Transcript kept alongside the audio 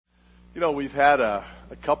We've had a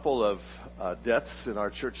couple of deaths in our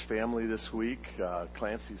church family this week.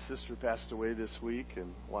 Clancy's sister passed away this week,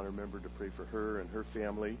 and want to remember to pray for her and her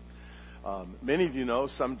family. Many of you know,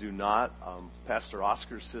 some do not. Pastor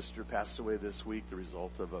Oscar's sister passed away this week, the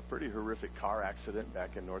result of a pretty horrific car accident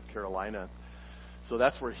back in North Carolina. So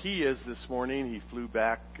that's where he is this morning. He flew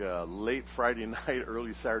back late Friday night,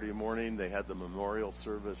 early Saturday morning. They had the memorial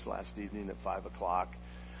service last evening at 5 o'clock.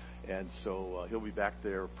 And so he'll be back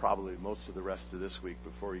there probably most of the rest of this week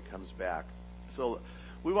before he comes back. So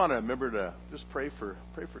we want to remember to just pray for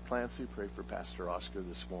Clancy, pray for Pastor Oscar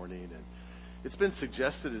this morning. And it's been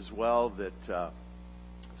suggested as well that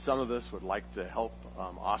some of us would like to help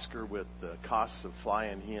Oscar with the costs of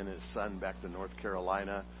flying he and his son back to North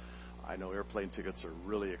Carolina. I know airplane tickets are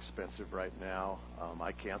really expensive right now.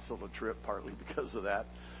 I canceled a trip partly because of that.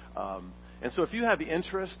 And so if you have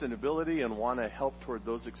interest and ability and want to help toward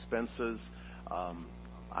those expenses,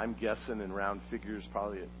 I'm guessing in round figures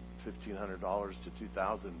probably at $1,500 to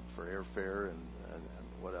 $2,000 for airfare and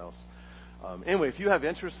what else. Anyway, if you have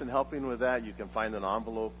interest in helping with that, you can find an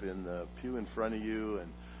envelope in the pew in front of you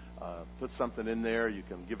and put something in there. You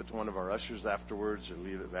can give it to one of our ushers afterwards or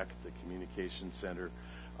leave it back at the communication center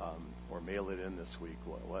or mail it in this week,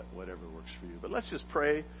 whatever works for you. But let's just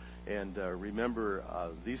pray and remember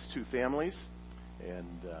these two families and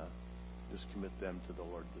just commit them to the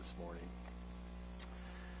Lord this morning.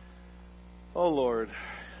 Oh, Lord,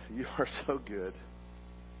 you are so good.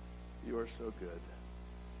 You are so good.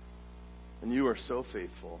 And you are so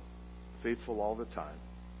faithful, faithful all the time.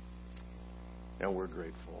 And we're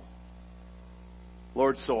grateful.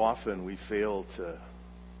 Lord, so often we fail to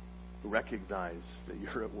recognize that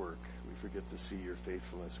you're at work. We forget to see your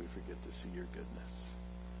faithfulness. We forget to see your goodness.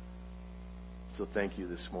 So thank you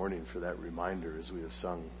this morning for that reminder as we have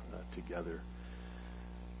sung together.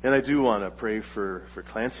 And I do want to pray for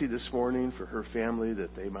Clancy this morning, for her family,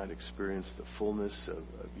 that they might experience the fullness of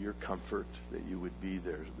your comfort, that you would be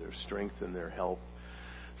their strength and their help.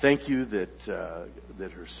 Thank you that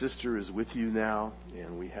her sister is with you now,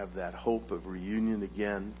 and we have that hope of reunion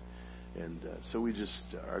again. And so we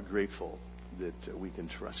just are grateful that we can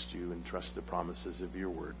trust you and trust the promises of your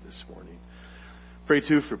word this morning. Pray,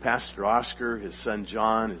 too, for Pastor Oscar, his son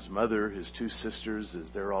John, his mother, his two sisters, as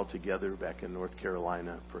they're all together back in North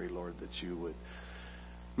Carolina. Pray, Lord, that you would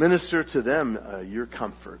minister to them your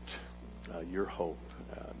comfort, your hope.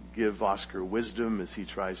 Give Oscar wisdom as he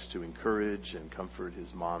tries to encourage and comfort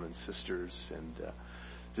his mom and sisters, and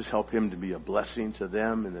just help him to be a blessing to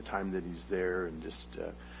them in the time that he's there, and just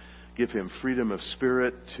give him freedom of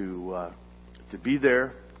spirit to be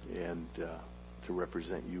there and to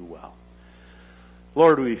represent you well.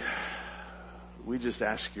 Lord, we just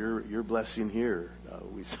ask your blessing here.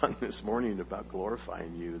 We sung this morning about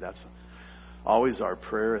glorifying you. That's always our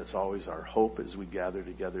prayer. It's always our hope as we gather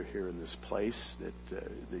together here in this place,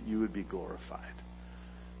 that you would be glorified,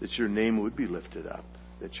 that your name would be lifted up,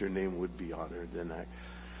 that your name would be honored. And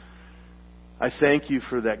I thank you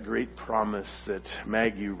for that great promise that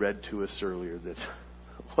Maggie read to us earlier, that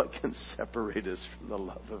what can separate us from the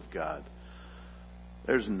love of God?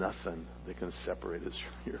 There's nothing that can separate us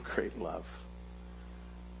from your great love.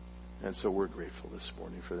 And so we're grateful this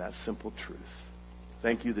morning for that simple truth.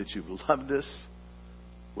 Thank you that you've loved us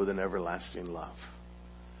with an everlasting love.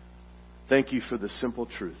 Thank you for the simple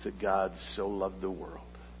truth that God so loved the world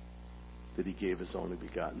that he gave his only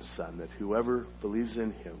begotten Son, that whoever believes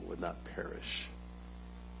in him would not perish,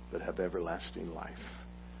 but have everlasting life.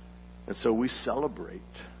 And so we celebrate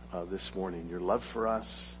this morning your love for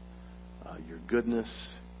us, your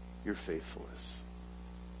goodness, your faithfulness.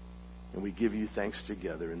 And we give you thanks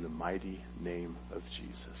together in the mighty name of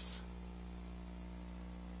Jesus.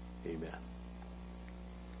 Amen.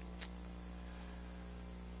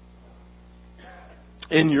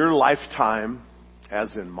 In your lifetime,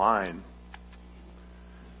 as in mine,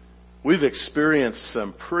 we've experienced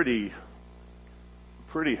some pretty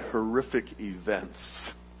horrific events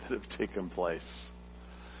that have taken place.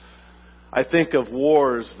 I think of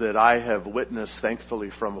wars that I have witnessed,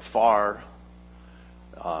 thankfully, from afar.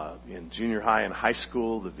 In junior high and high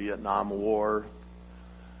school, the Vietnam War.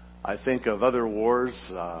 I think of other wars.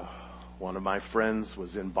 One of my friends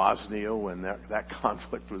was in Bosnia when that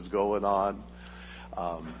conflict was going on.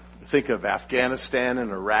 Think of Afghanistan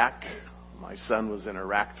and Iraq. My son was in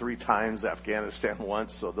Iraq 3 times, Afghanistan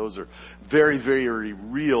once. So those are very, very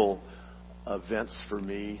real events for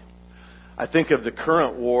me. I think of the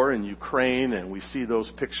current war in Ukraine, and we see those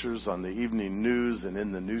pictures on the evening news and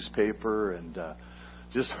in the newspaper, and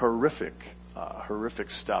just horrific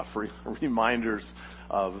stuff. Reminders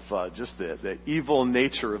of just the evil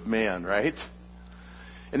nature of man, right?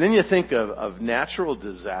 And then you think of natural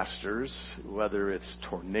disasters, whether it's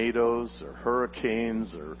tornadoes or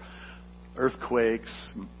hurricanes or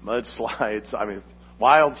earthquakes, mudslides,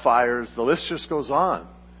 wildfires, the list just goes on.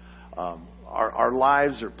 Our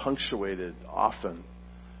lives are punctuated often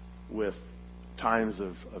with times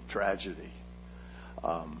of tragedy.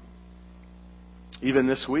 Even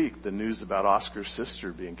this week, the news about Oscar's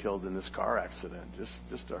sister being killed in this car accident,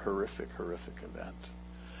 just a horrific event.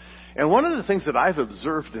 And one of the things that I've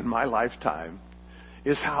observed in my lifetime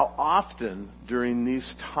is how often during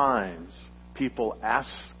these times people ask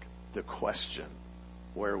the question,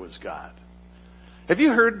 where was God? Have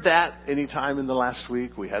you heard that any time in the last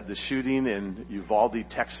week? We had the shooting in Uvalde,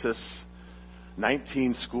 Texas.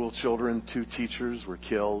 19 school children, 2 teachers were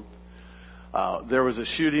killed. There was a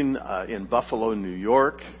shooting in Buffalo, New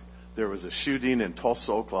York. There was a shooting in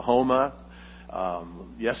Tulsa, Oklahoma.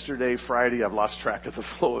 Yesterday, Friday, I've lost track of the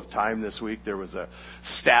flow of time this week. There was a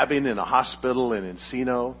stabbing in a hospital in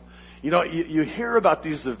Encino. You hear about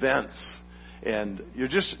these events, and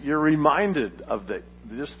you're reminded of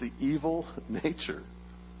the evil nature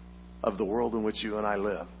of the world in which you and I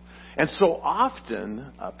live. And so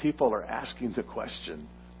often, people are asking the question,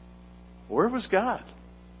 where was God?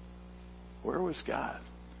 Where was God?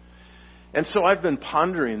 And so I've been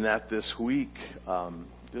pondering that this week,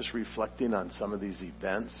 just reflecting on some of these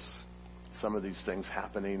events, some of these things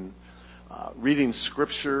happening, reading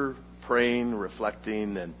Scripture, praying,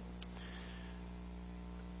 reflecting. And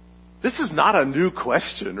this is not a new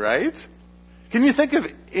question, right? Can you think of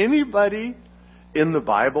anybody in the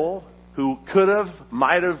Bible who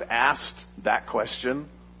might have asked that question?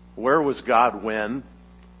 Where was God when?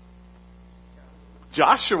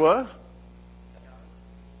 Joshua.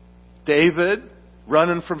 David,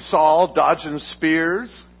 running from Saul, dodging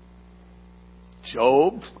spears.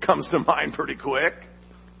 Job comes to mind pretty quick.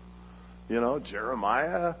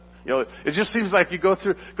 Jeremiah. It just seems like you go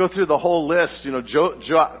through the whole list.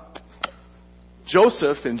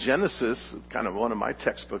 Joseph in Genesis, kind of one of my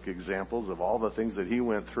textbook examples of all the things that he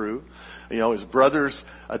went through. His brothers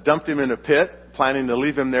dumped him in a pit, planning to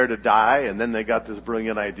leave him there to die, and then they got this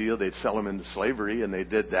brilliant idea they'd sell him into slavery, and they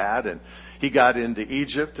did that, and he got into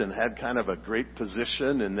Egypt and had kind of a great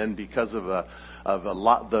position, and then because of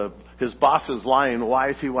his boss's lying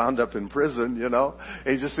wife, he wound up in prison. And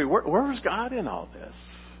you just say, where was God in all this?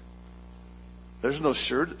 There's no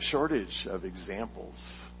shortage of examples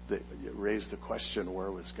that raise the question,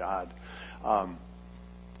 where was God?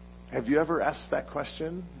 Have you ever asked that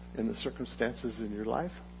question in the circumstances in your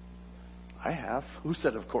life? I have. Who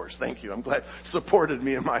said, of course? Thank you. I'm glad supported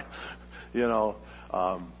me in my, the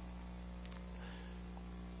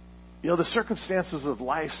circumstances of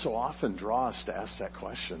life so often draw us to ask that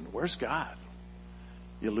question, where's God?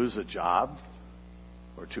 You lose a job,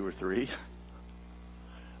 or 2 or 3.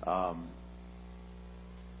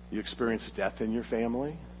 You experience death in your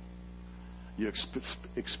family. You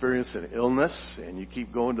experience an illness, and you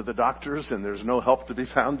keep going to the doctors, and there's no help to be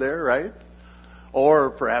found there, right? Or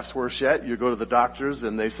perhaps worse yet, you go to the doctors,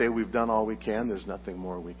 and they say, we've done all we can. There's nothing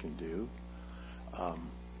more we can do.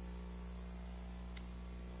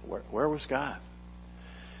 Where was God?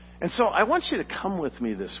 And so I want you to come with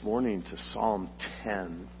me this morning to Psalm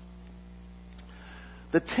 10.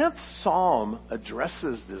 The 10th Psalm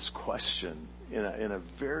addresses this question in a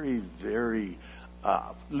very, very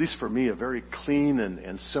at least for me, a very clean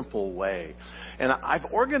and simple way. And I've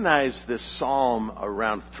organized this psalm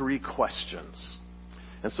around 3 questions.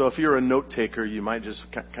 And so if you're a note taker, you might just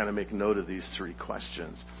kind of make note of these 3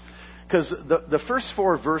 questions. Because the first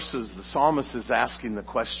 4 verses, the psalmist is asking the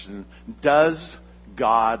question, does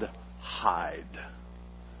God hide?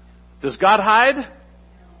 Does God hide?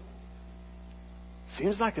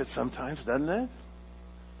 Seems like it sometimes, doesn't it?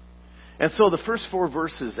 And so the first 4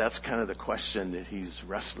 verses, that's kind of the question that he's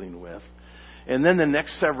wrestling with. And then the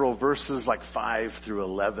next several verses, like 5 through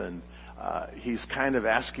 11, he's kind of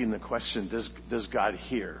asking the question, does God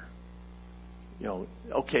hear?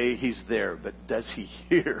 Okay, he's there, but does he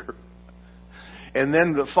hear? And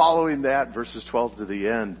then following that, verses 12 to the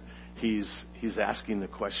end, he's asking the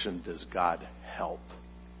question, does God help?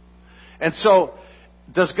 And so,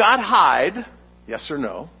 does God hide? Yes or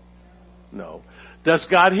no? No. Does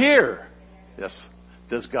God hear? Yes.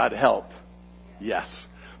 Does God help? Yes.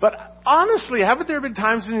 But honestly, haven't there been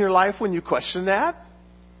times in your life when you question that?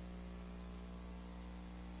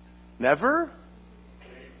 Never?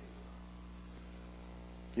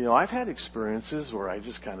 I've had experiences where I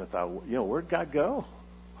just kind of thought, where'd God go?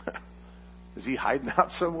 Is he hiding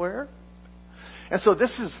out somewhere? And so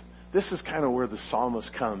this is kind of where the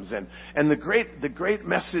psalmist comes. And the great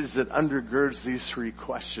message that undergirds these 3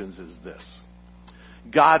 questions is this.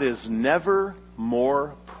 God is never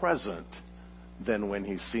more present than when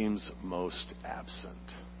he seems most absent.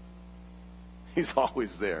 He's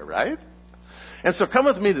always there, right? And so come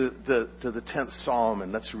with me to the 10th Psalm,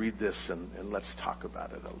 and let's read this and let's talk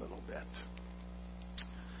about it a little bit.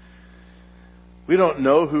 We don't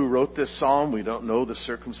know who wrote this psalm. We don't know the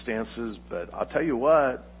circumstances, but I'll tell you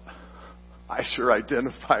what, I sure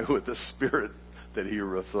identify with the spirit that he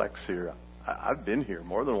reflects here. I've been here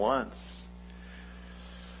more than once.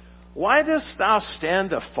 Why dost thou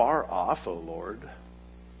stand afar off, O Lord?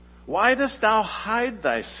 Why dost thou hide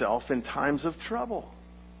thyself in times of trouble?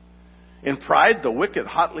 In pride, the wicked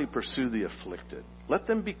hotly pursue the afflicted. Let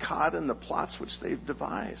them be caught in the plots which they've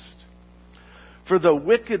devised. For the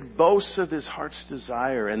wicked boasts of his heart's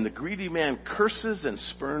desire, and the greedy man curses and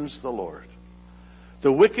spurns the Lord.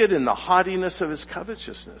 The wicked in the haughtiness of his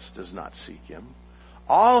covetousness does not seek him.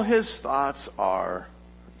 All his thoughts are,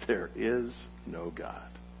 there is no God.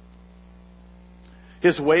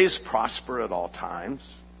 His ways prosper at all times.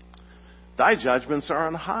 Thy judgments are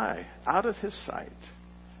on high, out of his sight.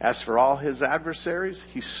 As for all his adversaries,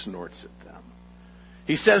 he snorts at them.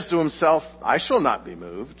 He says to himself, I shall not be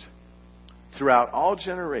moved. Throughout all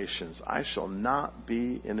generations, I shall not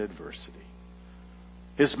be in adversity.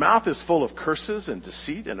 His mouth is full of curses and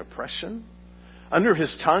deceit and oppression. Under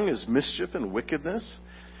his tongue is mischief and wickedness.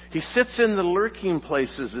 He sits in the lurking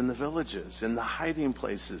places in the villages. In the hiding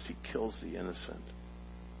places, he kills the innocent.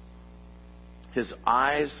 His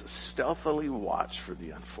eyes stealthily watch for the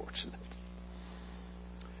unfortunate.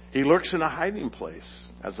 He lurks in a hiding place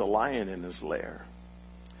as a lion in his lair.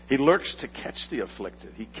 He lurks to catch the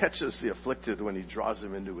afflicted. He catches the afflicted when he draws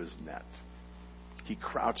him into his net. He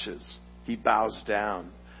crouches. He bows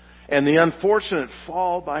down. And the unfortunate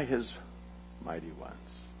fall by his mighty ones.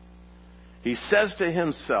 He says to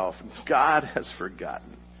himself, God has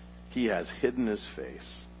forgotten. He has hidden his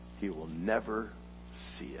face. He will never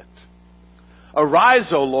see it.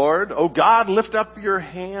 Arise, O Lord. O God, lift up your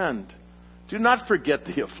hand. Do not forget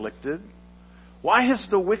the afflicted. Why has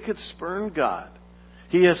the wicked spurned God?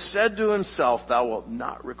 He has said to himself, thou wilt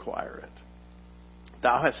not require it.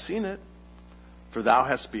 Thou hast seen it, for thou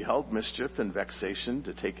hast beheld mischief and vexation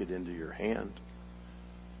to take it into your hand.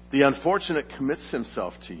 The unfortunate commits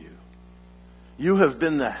himself to you. You have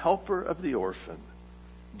been the helper of the orphan.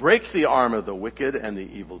 Break the arm of the wicked and the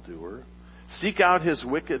evildoer. Seek out his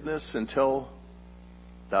wickedness until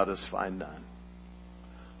thou dost find none.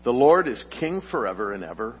 The Lord is king forever and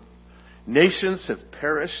ever. Nations have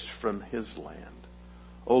perished from his land.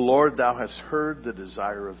 O Lord, thou hast heard the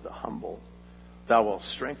desire of the humble. Thou wilt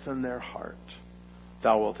strengthen their heart.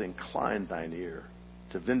 Thou wilt incline thine ear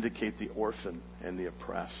to vindicate the orphan and the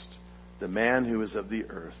oppressed. The man who is of the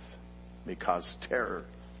earth may cause terror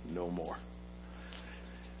no more.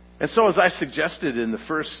 And so, as I suggested in the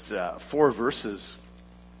first 4 verses,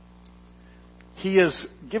 he is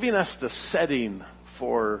giving us the setting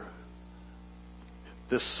for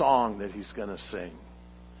this song that he's going to sing.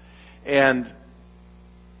 And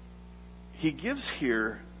he gives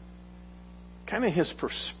here kind of his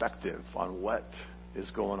perspective on what is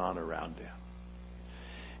going on around him.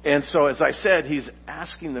 And so, as I said, he's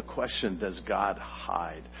asking the question, does God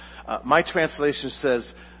hide? My translation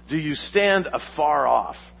says, do you stand afar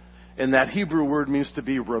off? And that Hebrew word means to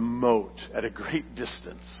be remote, at a great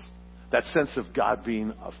distance. That sense of God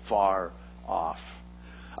being afar off.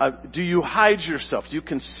 Do you hide yourself? Do you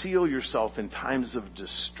conceal yourself in times of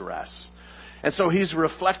distress? And so he's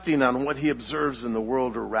reflecting on what he observes in the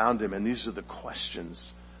world around him, and these are the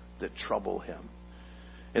questions that trouble him.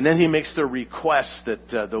 And then he makes the request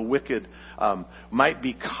that the wicked might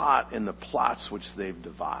be caught in the plots which they've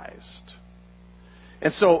devised.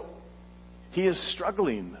 And so he is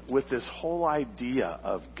struggling with this whole idea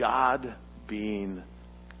of God being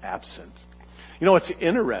absent. You know, it's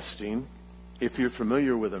interesting, if you're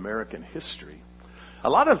familiar with American history, a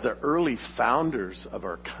lot of the early founders of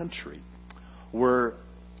our country were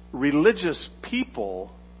religious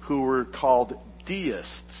people who were called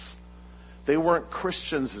deists. They weren't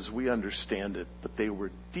Christians as we understand it, but they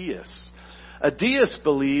were deists. A deist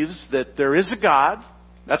believes that there is a God.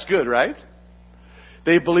 That's good, right?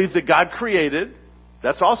 They believe that God created.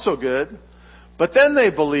 That's also good. But then they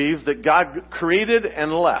believe that God created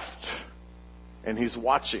and left. And he's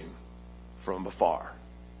watching from afar.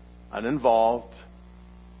 Uninvolved.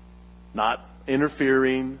 Not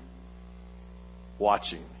interfering.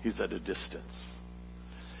 Watching. He's at a distance.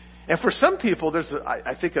 And for some people, there's,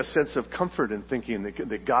 I think, a sense of comfort in thinking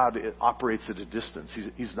that God operates at a distance.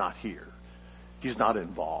 He's not here. He's not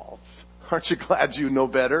involved. Aren't you glad you know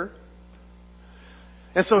better?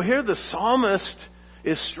 And so here the psalmist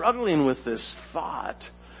is struggling with this thought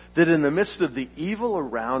that in the midst of the evil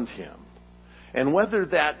around him, and whether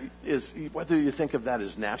you think of that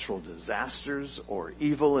as natural disasters or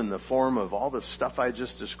evil in the form of all the stuff I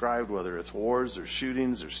just described, whether it's wars or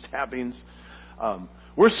shootings or stabbings,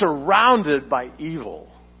 we're surrounded by evil.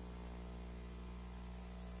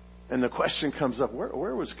 And the question comes up,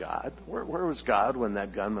 where was God? Where was God when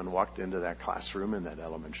that gunman walked into that classroom in that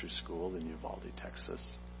elementary school in Uvalde,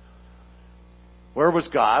 Texas? Where was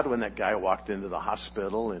God when that guy walked into the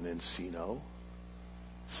hospital in Encino,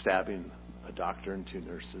 stabbing a doctor and 2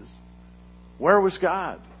 nurses? Where was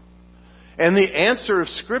God? And the answer of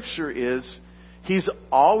Scripture is, He's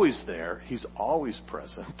always there. He's always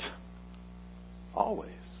present.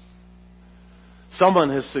 Always. Someone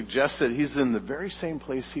has suggested He's in the very same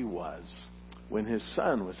place He was when His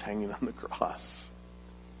Son was hanging on the cross.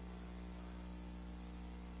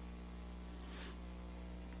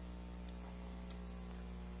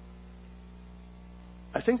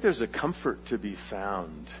 I think there's a comfort to be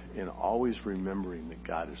found in always remembering that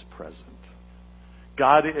God is present.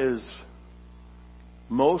 God is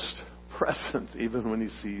most present even when He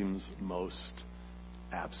seems most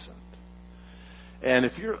absent. And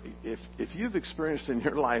if you've experienced in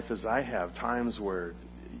your life, as I have, times where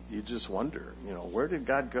you just wonder, where did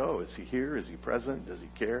God go? Is He here? Is He present? Does He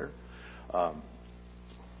care?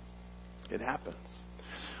 It happens.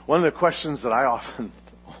 One of the questions that I often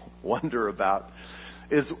wonder about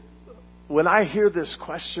is when I hear this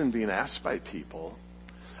question being asked by people,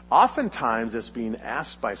 oftentimes it's being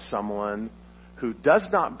asked by someone who does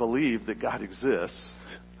not believe that God exists.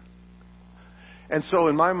 And so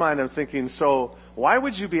in my mind I'm thinking, so why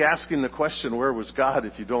would you be asking the question, where was God,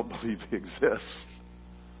 if you don't believe He exists?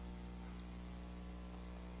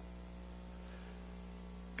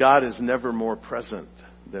 God is never more present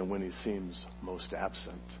than when He seems most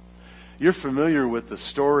absent. You're familiar with the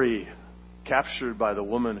story captured by the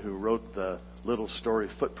woman who wrote the little story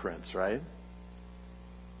Footprints, right?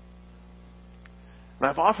 And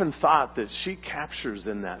I've often thought that she captures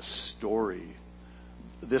in that story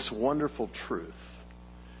this wonderful truth.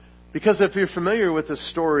 Because if you're familiar with the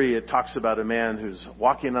story, it talks about a man who's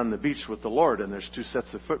walking on the beach with the Lord, and there's 2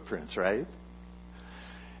 sets of footprints, right?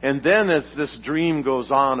 And then as this dream goes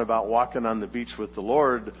on about walking on the beach with the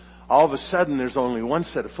Lord, all of a sudden there's only 1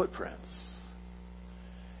 set of footprints.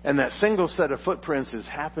 And that single set of footprints is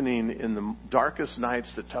happening in the darkest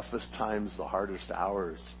nights, the toughest times, the hardest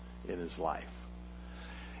hours in his life.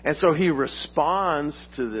 And so he responds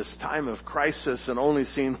to this time of crisis and only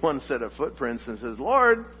seeing 1 set of footprints and says,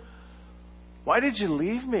 Lord, why did you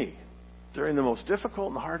leave me during the most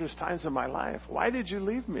difficult and hardest times of my life? Why did you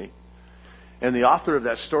leave me? And the author of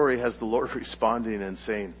that story has the Lord responding and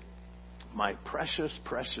saying, my precious,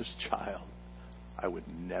 precious child, I would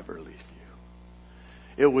never leave you.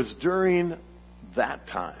 It was during that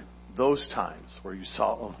time, those times where you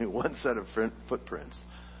saw only 1 set of footprints,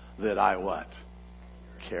 that I what?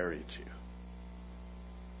 Carried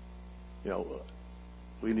you.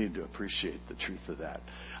 We need to appreciate the truth of that.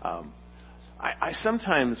 I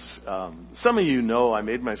sometimes, some of you know, I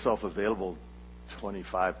made myself available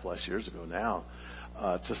 25 plus years ago now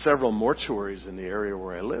to several mortuaries in the area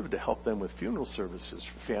where I live to help them with funeral services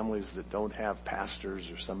for families that don't have pastors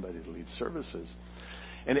or somebody to lead services.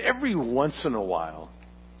 And every once in a while,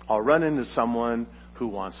 I'll run into someone who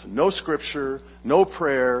wants no scripture, no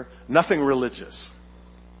prayer, nothing religious.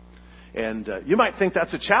 And you might think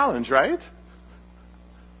that's a challenge, right?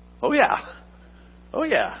 Oh, yeah. Oh,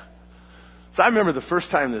 yeah. So I remember the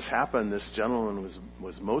first time this happened, this gentleman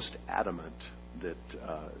was most adamant that,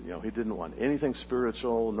 he didn't want anything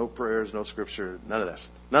spiritual, no prayers, no scripture, none of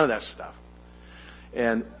that stuff.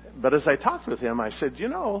 But as I talked with him, I said,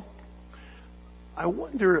 I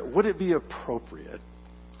wonder, would it be appropriate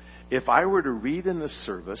if I were to read in the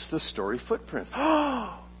service the story Footprints?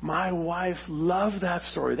 Oh, my wife loved that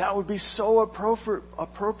story. That would be so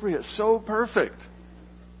appropriate, so perfect.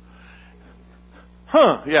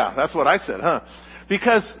 Yeah, that's what I said,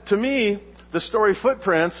 Because to me, the story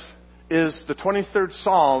Footprints is the 23rd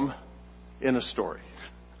Psalm in a story.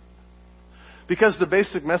 Because the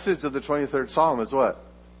basic message of the 23rd Psalm is what?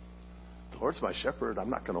 The Lord's my shepherd, I'm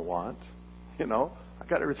not going to want. I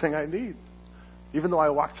got everything I need. Even though I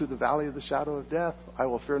walk through the valley of the shadow of death, I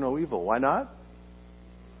will fear no evil. Why not?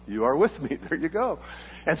 You are with me. There you go.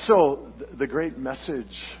 And so the great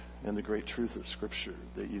message and the great truth of Scripture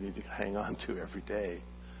that you need to hang on to every day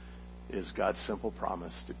is God's simple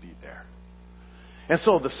promise to be there. And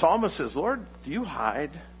so the psalmist says, Lord, do you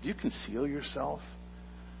hide? Do you conceal yourself?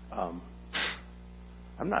 I'm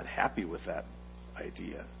not happy with that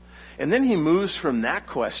idea. And then he moves from that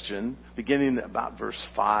question, beginning about verse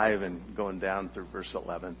 5 and going down through verse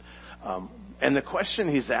 11. And the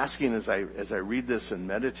question he's asking as I read this and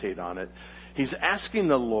meditate on it, he's asking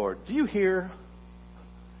the Lord, do you hear?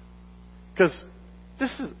 Because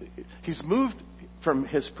he's moved from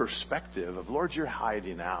his perspective of, Lord, you're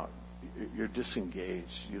hiding out. You're disengaged.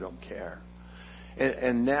 You don't care.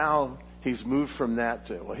 And now he's moved from that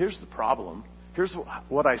to, well, here's the problem. Here's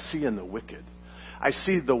what I see in the wicked. I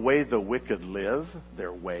see the way the wicked live,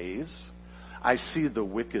 their ways. I see the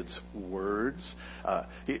wicked's words.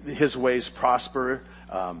 His ways prosper.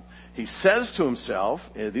 He says to himself,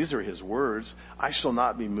 these are his words, I shall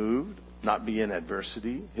not be moved, not be in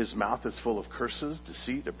adversity. His mouth is full of curses,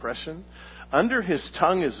 deceit, oppression. Under his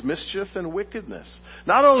tongue is mischief and wickedness.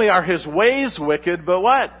 Not only are his ways wicked, but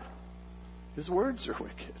what? His words are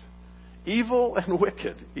wicked. Evil and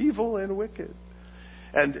wicked. Evil and wicked.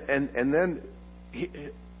 And then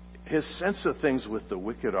his sense of things with the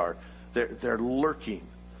wicked are, they're lurking.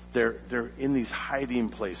 They're in these hiding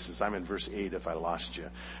places. I'm in verse 8 if I lost you.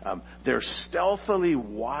 They're stealthily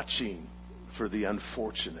watching for the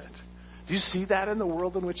unfortunate. Do you see that in the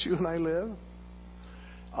world in which you and I live?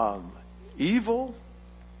 Evil,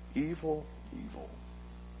 evil, evil.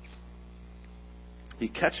 He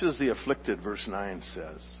catches the afflicted, verse 9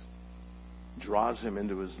 says. Draws him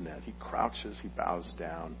into his net. He crouches, he bows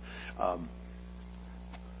down.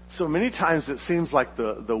 So many times it seems like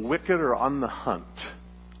the wicked are on the hunt.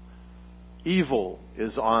 Evil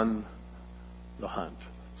is on the hunt,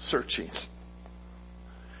 searching.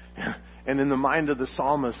 And in the mind of the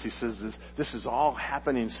psalmist, he says this is all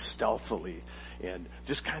happening stealthily and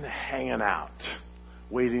just kind of hanging out,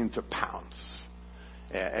 waiting to pounce.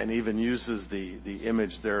 And even uses the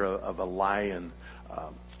image there of a lion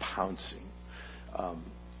pouncing.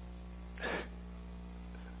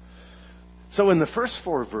 So in the first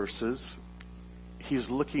 4 verses, he's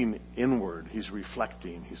looking inward, he's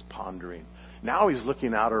reflecting, he's pondering. Now he's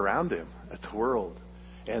looking out around him at the world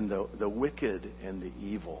and the wicked and the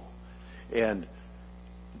evil. And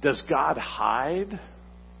does God hide?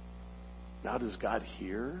 Now does God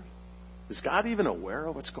hear? Is God even aware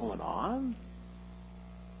of what's going on?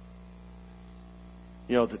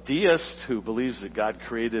 You know, the deist who believes that God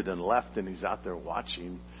created and left and he's out there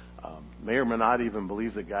watching may or may not even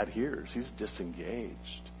believe that God hears. He's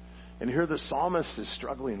disengaged. And here the psalmist is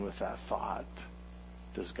struggling with that thought.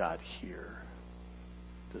 Does God hear?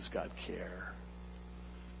 Does God care?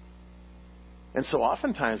 And so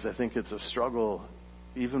oftentimes I think it's a struggle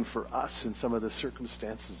even for us in some of the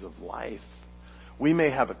circumstances of life. We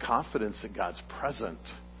may have a confidence that God's present,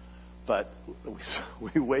 but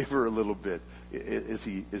we waver a little bit. Is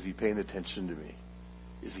he paying attention to me?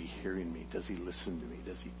 Is he hearing me? Does he listen to me?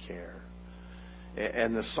 Does he care?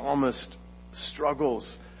 And the psalmist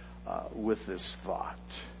struggles with this thought.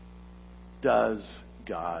 Does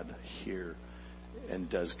God hear? And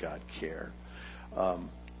does God care?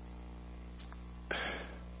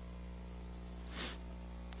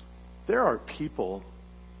 There are people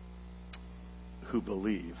who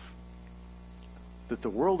believe that the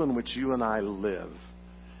world in which you and I live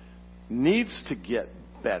needs to get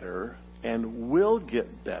better and will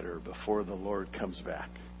get better before the Lord comes back.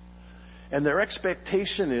 And their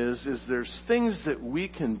expectation is there's things that we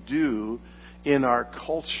can do in our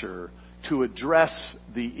culture to address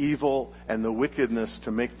the evil and the wickedness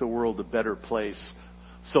to make the world a better place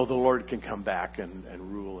so the Lord can come back and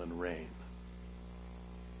rule and reign.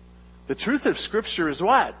 The truth of Scripture is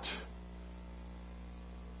what?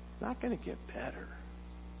 It's not going to get better.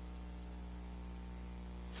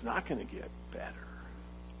 It's not going to get better.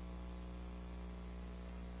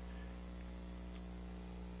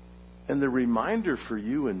 And the reminder for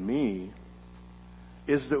you and me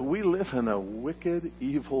is that we live in a wicked,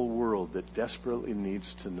 evil world that desperately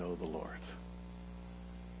needs to know the Lord.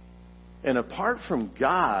 And apart from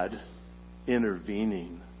God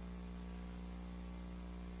intervening,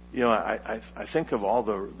 you know, I think of all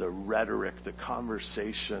the rhetoric, the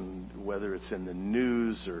conversation, whether it's in the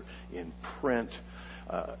news or in print,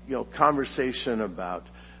 conversation about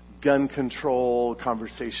gun control,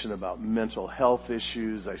 conversation about mental health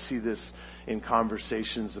issues. I see this in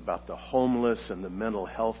conversations about the homeless and the mental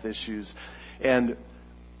health issues. And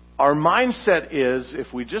our mindset is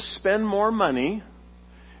if we just spend more money,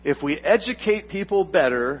 if we educate people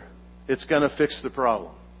better, it's going to fix the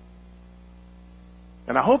problem.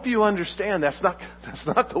 And I hope you understand that's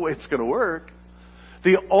not the way it's going to work.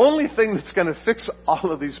 The only thing that's going to fix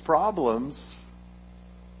all of these problems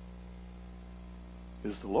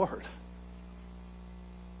is the Lord.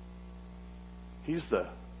 He's the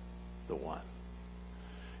one.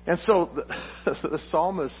 And so the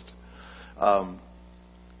psalmist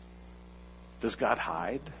Does God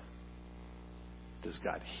hide? Does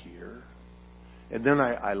God hear? And then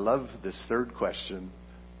I love this third question,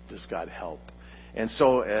 does God help? And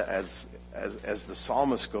so as the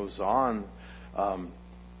psalmist goes on,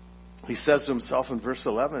 he says to himself in verse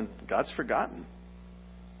 11, God's forgotten.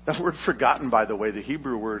 That word forgotten, by the way, the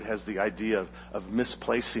Hebrew word has the idea of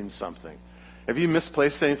misplacing something. Have you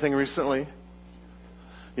misplaced anything recently?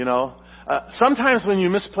 You know, sometimes when you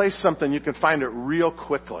misplace something, you can find it real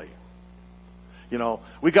quickly. You know,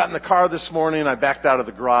 we got in the car this morning, I backed out of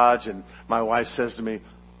the garage, and my wife says to me,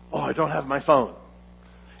 "Oh, I don't have my phone."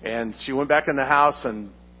 And she went back in the house,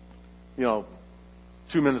 and,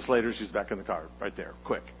 2 minutes later, she's back in the car, right there,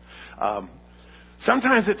 quick.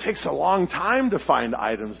 Sometimes it takes a long time to find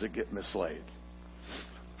items that get mislaid.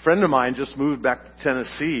 A friend of mine just moved back to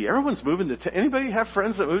Tennessee. Everyone's moving to Anybody have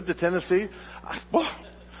friends that moved to Tennessee?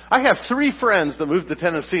 I have 3 friends that moved to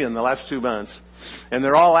Tennessee in the last 2 months, and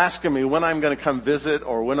they're all asking me when I'm going to come visit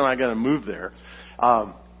or when am I going to move there.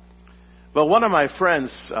 But one of my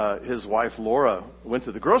friends, his wife Laura, went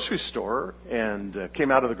to the grocery store and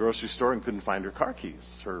came out of the grocery store and couldn't find her car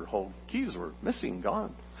keys. Her whole keys were missing,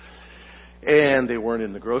 gone. And they weren't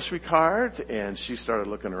in the grocery cart, and she started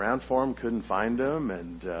looking around for them, couldn't find them,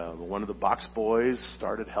 and one of the box boys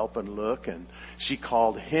started helping look, and she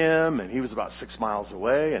called him, and he was about 6 miles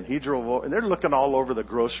away, and he drove over, and they're looking all over the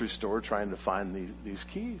grocery store trying to find these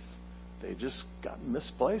keys. They just got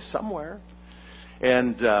misplaced somewhere.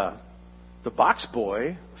 And the box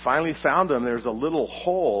boy finally found them. There's a little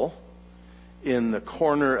hole in the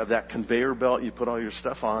corner of that conveyor belt you put all your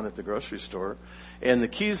stuff on at the grocery store. And the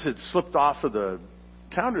keys had slipped off of the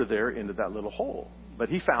counter there into that little hole. But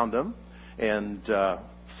he found them and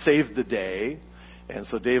saved the day. And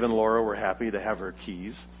so Dave and Laura were happy to have her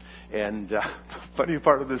keys. And the funny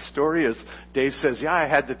part of this story is Dave says, "Yeah, I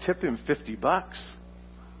had to tip him $50.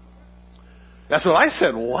 That's what I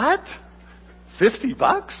said. What?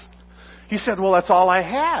 $50? He said, "Well, that's all I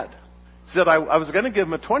had." He said, I was going to give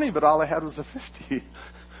him a 20, but all I had was a 50.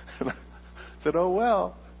 And I said, "Oh,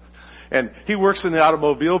 well." And he works in the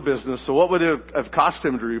automobile business, so what would it have cost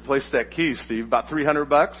him to replace that key, Steve? About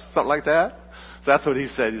 $300, something like that? So that's what he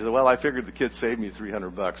said. He said, "Well, I figured the kid saved me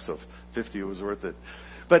 $300, so 50 was worth it."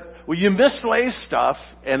 But when you mislay stuff,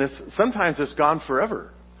 and sometimes it's gone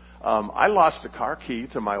forever. I lost a car key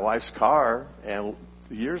to my wife's car, and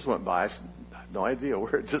years went by. I had no idea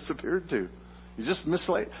where it disappeared to. You just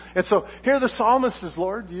mislaid. And so here the psalmist says,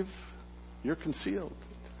 "Lord, you're concealed.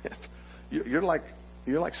 You're like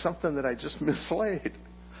something that I just mislaid."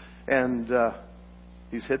 And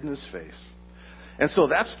he's hidden his face. And so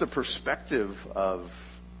that's the perspective of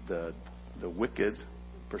the wicked,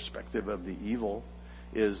 perspective of the evil,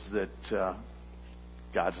 is that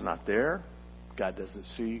God's not there, God doesn't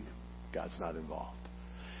see, God's not involved.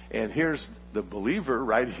 And here's the believer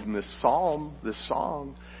writing this psalm, this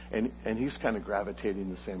song, and he's kind of gravitating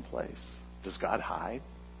the same place. Does God hide?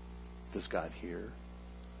 Does God hear?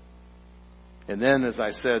 And then, as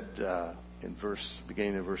I said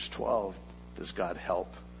beginning of verse 12, does God help?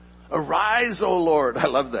 Arise, O Lord. I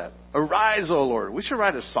love that. Arise, O Lord. We should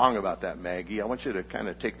write a song about that, Maggie. I want you to kind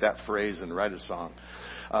of take that phrase and write a song.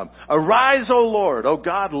 Arise, O Lord. O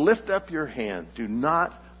God, lift up your hand. Do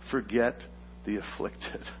not forget the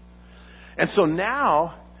afflicted. And so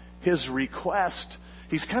now, his request,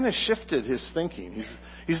 he's kind of shifted his thinking.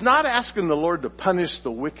 He's not asking the Lord to punish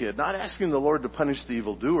the wicked, not asking the Lord to punish the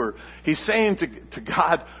evildoer. He's saying to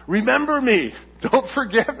God, remember me. Don't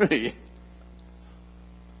forget me.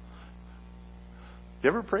 You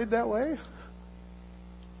ever prayed that way?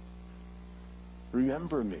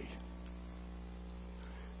 Remember me.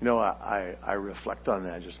 I reflect on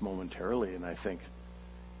that just momentarily, and I think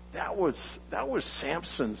that was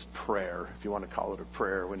Samson's prayer, if you want to call it a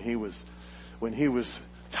prayer, when he was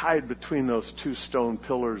tied between those 2 stone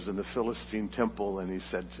pillars in the Philistine temple, and he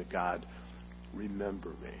said to God, remember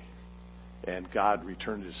me. And God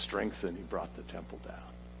returned his strength, and he brought the temple down.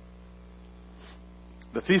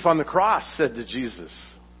 The thief on the cross said to Jesus,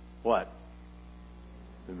 what?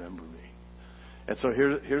 Remember me. And so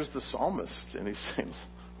here's the psalmist, and he's saying,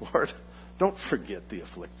 Lord, don't forget the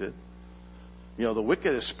afflicted. The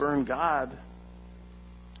wicked has spurned God,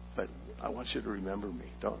 but I want you to remember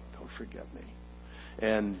me. Don't forget me.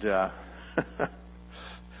 And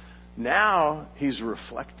now he's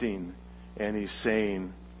reflecting, and he's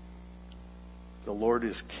saying, the Lord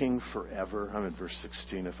is king forever. I'm in verse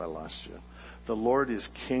 16 if I lost you. The Lord is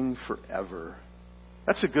king forever.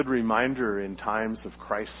 That's a good reminder in times of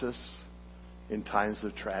crisis, in times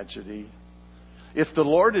of tragedy. If the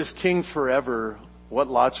Lord is king forever, what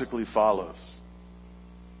logically follows?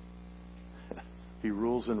 He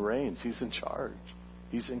rules and reigns. He's in charge.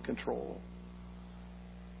 He's in control.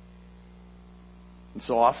 And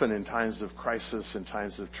so often in times of crisis, in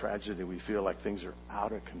times of tragedy, we feel like things are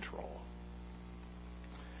out of control.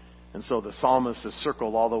 And so the psalmist is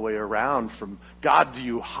circled all the way around from God, do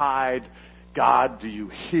you hide? God, do you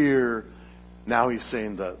hear? Now he's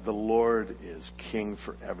saying the Lord is king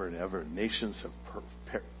forever and ever. Nations have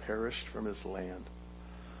perished from his land.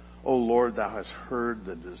 O Lord, thou hast heard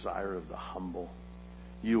the desire of the humble.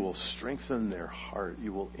 You will strengthen their heart.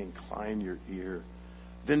 You will incline your ear.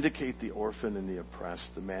 Vindicate the orphan and the oppressed.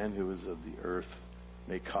 The man who is of the earth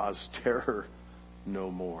may cause terror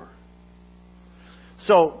no more.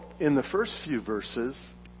 So, in the first few verses,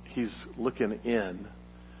 he's looking in,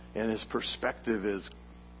 and his perspective is,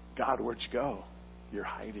 God, where'd you go? You're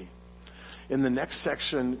hiding. In the next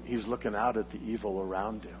section, he's looking out at the evil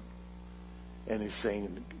around him. And he's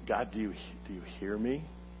saying, God, do you hear me?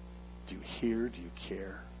 Do you hear? Do you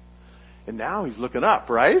care? And now he's looking up,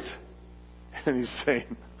 right? And he's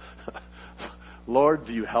saying, Lord,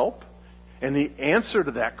 do you help? And the answer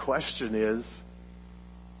to that question is,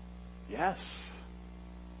 yes.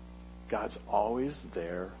 God's always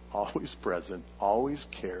there, always present, always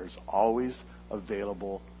cares, always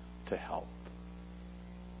available to help.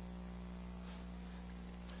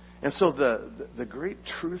 And so the great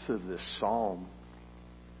truth of this psalm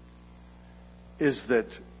is that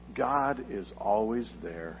God is always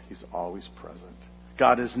there. He's always present.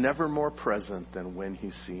 God is never more present than when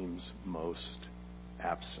he seems most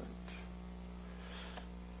absent.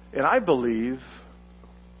 And I believe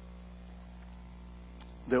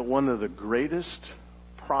that one of the greatest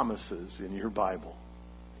promises in your Bible,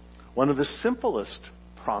 one of the simplest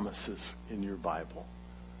promises in your Bible,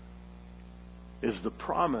 is the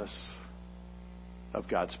promise of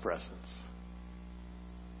God's presence.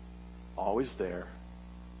 Always there,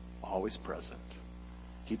 always present.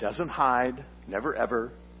 He doesn't hide, never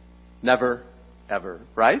ever, never ever,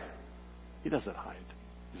 right? He doesn't hide.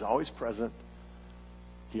 He's always present.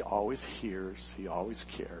 He always hears. He always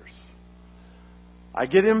cares. I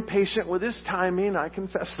get impatient with his timing, I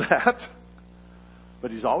confess that.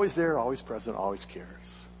 But he's always there, always present, always cares.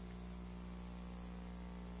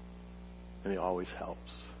 And he always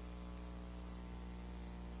helps.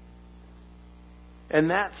 And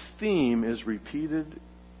that theme is repeated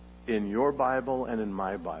in your Bible and in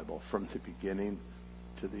my Bible from the beginning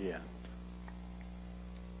to the end.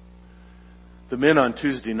 The men on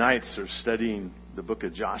Tuesday nights are studying the book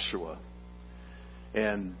of Joshua.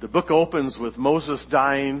 And the book opens with Moses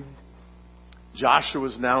dying.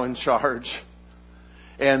 Joshua's now in charge.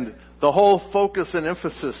 And the whole focus and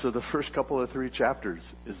emphasis of the first couple of 3 chapters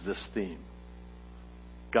is this theme.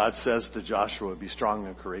 God says to Joshua, be strong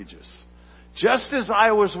and courageous. Just as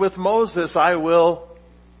I was with Moses, I will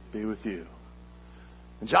be with you.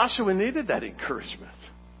 And Joshua needed that encouragement.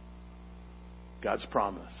 God's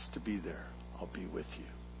promise to be there. I'll be with you.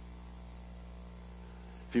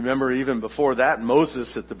 If you remember, even before that,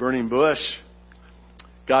 Moses at the burning bush,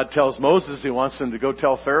 God tells Moses he wants him to go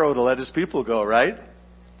tell Pharaoh to let his people go, right?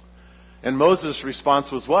 And Moses' response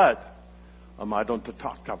was what? I don't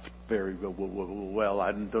talk very well.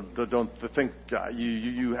 I don't think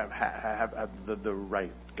you have the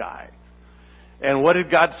right guy. And what did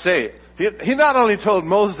God say? He not only told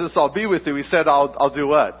Moses, I'll be with you, he said, I'll do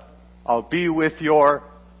what? I'll be with your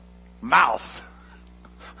mouth.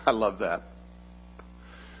 I love that.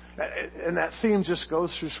 And that theme just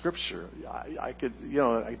goes through Scripture. I could,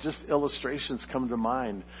 just illustrations come to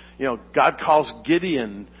mind. God calls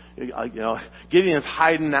Gideon. Gideon's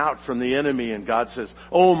hiding out from the enemy, and God says,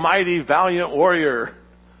 "Oh, mighty, valiant warrior."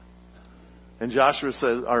 And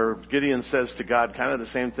Gideon says to God, kind of the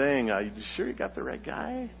same thing. You sure you got the right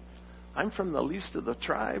guy? I'm from the least of the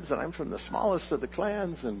tribes, and I'm from the smallest of the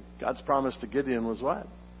clans. And God's promise to Gideon was what?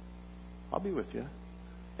 I'll be with you.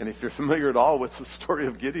 And if you're familiar at all with the story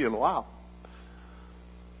of Gideon, wow.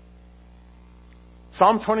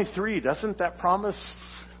 Psalm 23, doesn't that promise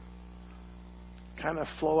kind of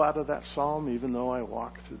flow out of that psalm? Even though I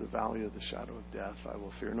walk through the valley of the shadow of death, I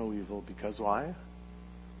will fear no evil. Because why?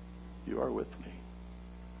 You are with me.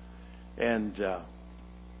 And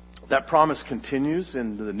that promise continues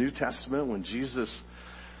in the New Testament when Jesus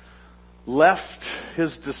left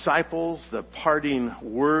his disciples. The parting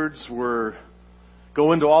words were,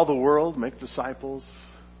 go into all the world, make disciples,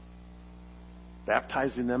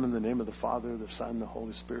 baptizing them in the name of the Father, the Son, the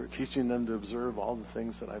Holy Spirit, teaching them to observe all the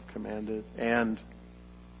things that I've commanded. And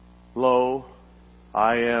lo,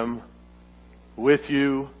 I am with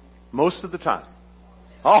you most of the time.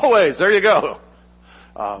 Always. There you go.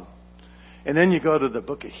 And then you go to the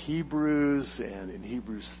book of Hebrews, and in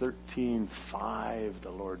Hebrews 13:5, the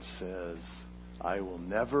Lord says, I will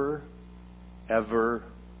never, ever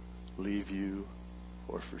leave you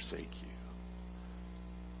or forsake you.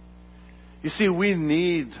 You see, we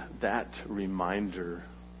need that reminder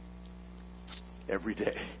every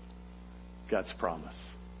day. God's promise.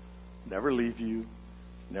 Never leave you,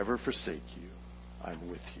 never forsake you. I'm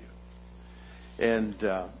with you. And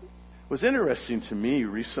it was interesting to me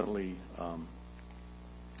recently.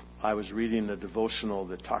 I was reading a devotional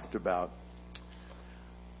that talked about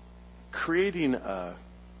creating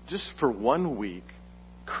just for 1 week,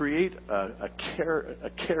 create a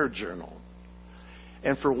care journal.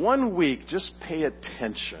 And for 1 week, just pay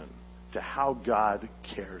attention to how God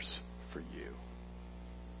cares for you.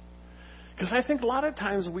 Because I think a lot of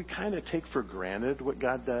times we kind of take for granted what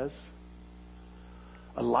God does.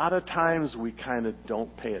 A lot of times we kind of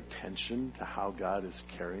don't pay attention to how God is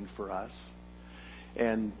caring for us.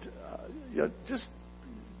 And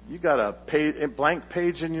you got a blank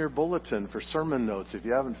page in your bulletin for sermon notes. If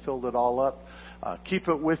you haven't filled it all up, keep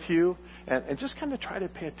it with you. And just kind of try to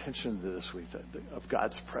pay attention to this week of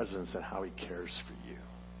God's presence and how He cares for you.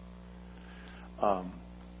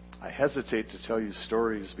 I hesitate to tell you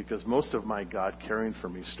stories because most of my God caring for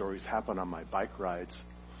me stories happen on my bike rides.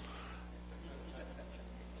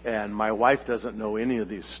 And my wife doesn't know any of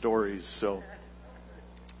these stories, so.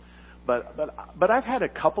 But I've had a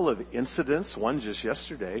couple of incidents. One just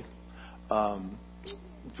yesterday,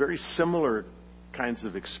 very similar kinds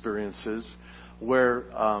of experiences, where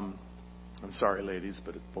I'm sorry, ladies,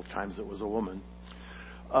 but both times it was a woman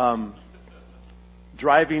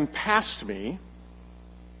driving past me,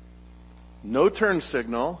 no turn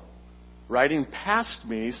signal, riding past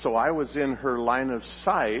me, so I was in her line of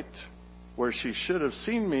sight, where she should have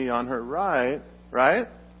seen me on her right?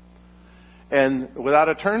 And without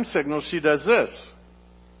a turn signal, she does this.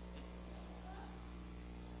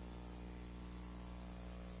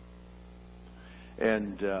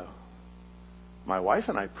 And my wife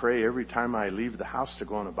and I pray every time I leave the house to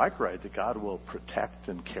go on a bike ride that God will protect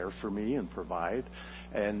and care for me and provide.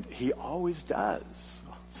 And He always does.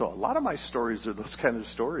 So a lot of my stories are those kind of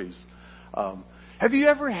stories. Have you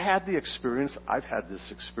ever had the experience, I've had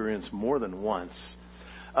this experience more than once,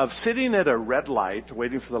 of sitting at a red light,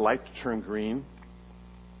 waiting for the light to turn green,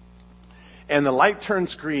 and the light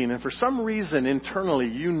turns green, and for some reason internally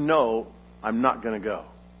you know I'm not going to go.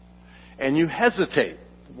 And you hesitate,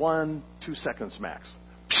 1-2 seconds max.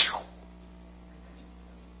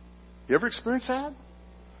 You ever experienced that?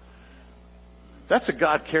 That's a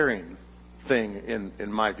God-caring thing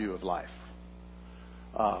in my view of life.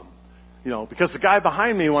 Because the guy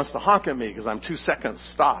behind me wants to honk at me because I'm 2 seconds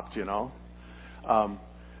stopped,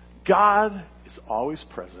 God is always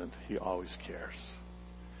present. He always cares.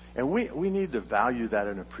 And we need to value that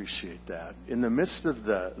and appreciate that. In the midst of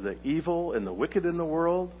the evil and the wicked in the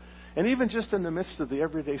world, and even just in the midst of the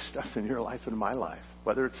everyday stuff in your life and my life,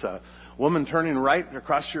 whether it's a woman turning right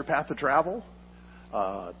across your path of travel,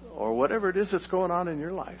 or whatever it is that's going on in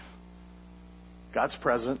your life, God's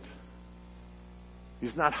present.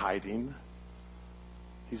 He's not hiding.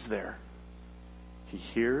 He's there. He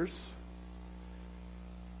hears.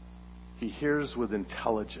 He hears with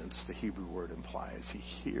intelligence, the Hebrew word implies. He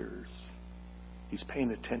hears. He's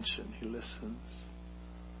paying attention. He listens.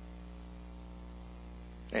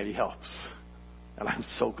 And He helps. And I'm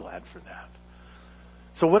so glad for that.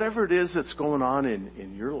 So whatever it is that's going on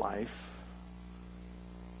in your life,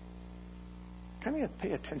 kind of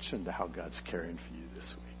pay attention to how God's caring for you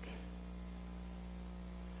this week.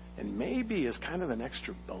 And maybe as kind of an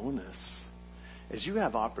extra bonus, as you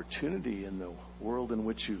have opportunity in the world in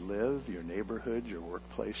which you live, your neighborhood, your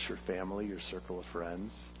workplace, your family, your circle of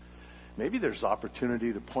friends, maybe there's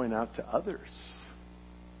opportunity to point out to others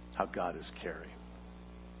how God is caring.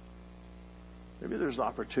 Maybe there's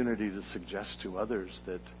opportunity to suggest to others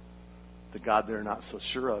that the God they're not so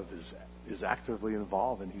sure of is actively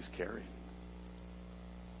involved and He's caring.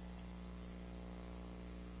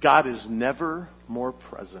 God is never more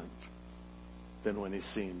present than when He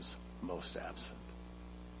seems most absent.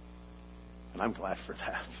 And I'm glad for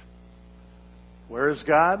that. Where is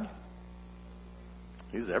God?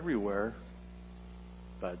 He's everywhere.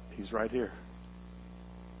 But He's right here.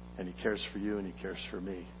 And He cares for you and He cares for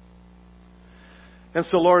me. And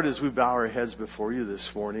so, Lord, as we bow our heads before You this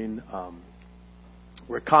morning,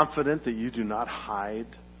 we're confident that You do not hide.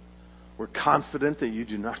 We're confident that You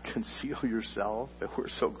do not conceal Yourself, and we're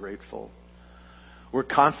so grateful. We're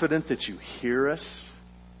confident that You hear us.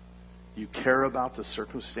 You care about the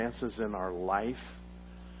circumstances in our life,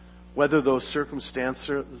 whether those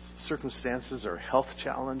circumstances are health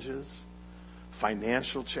challenges,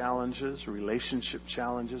 financial challenges, relationship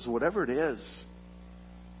challenges, whatever it is,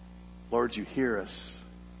 Lord, you hear us,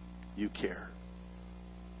 you care,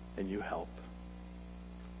 and you help.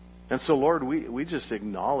 And so, Lord, we just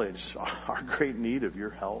acknowledge our great need of your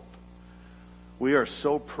help. We are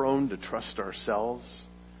so prone to trust ourselves.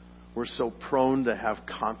 We're so prone to have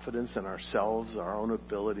confidence in ourselves, our own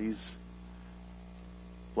abilities.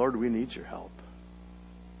 Lord, we need your help.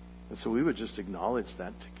 And so we would just acknowledge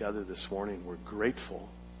that together this morning. We're grateful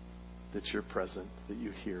that you're present, that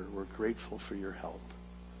you hear. We're grateful for your help.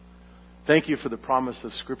 Thank you for the promise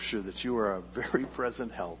of Scripture that you are a very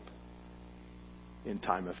present help in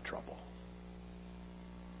time of trouble.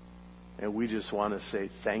 And we just want to say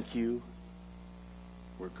thank you.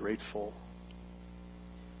 We're grateful.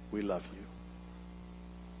 We love you.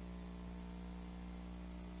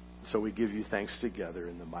 So we give you thanks together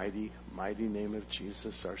in the mighty, mighty name of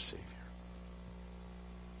Jesus, our Savior.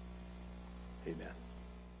 Amen.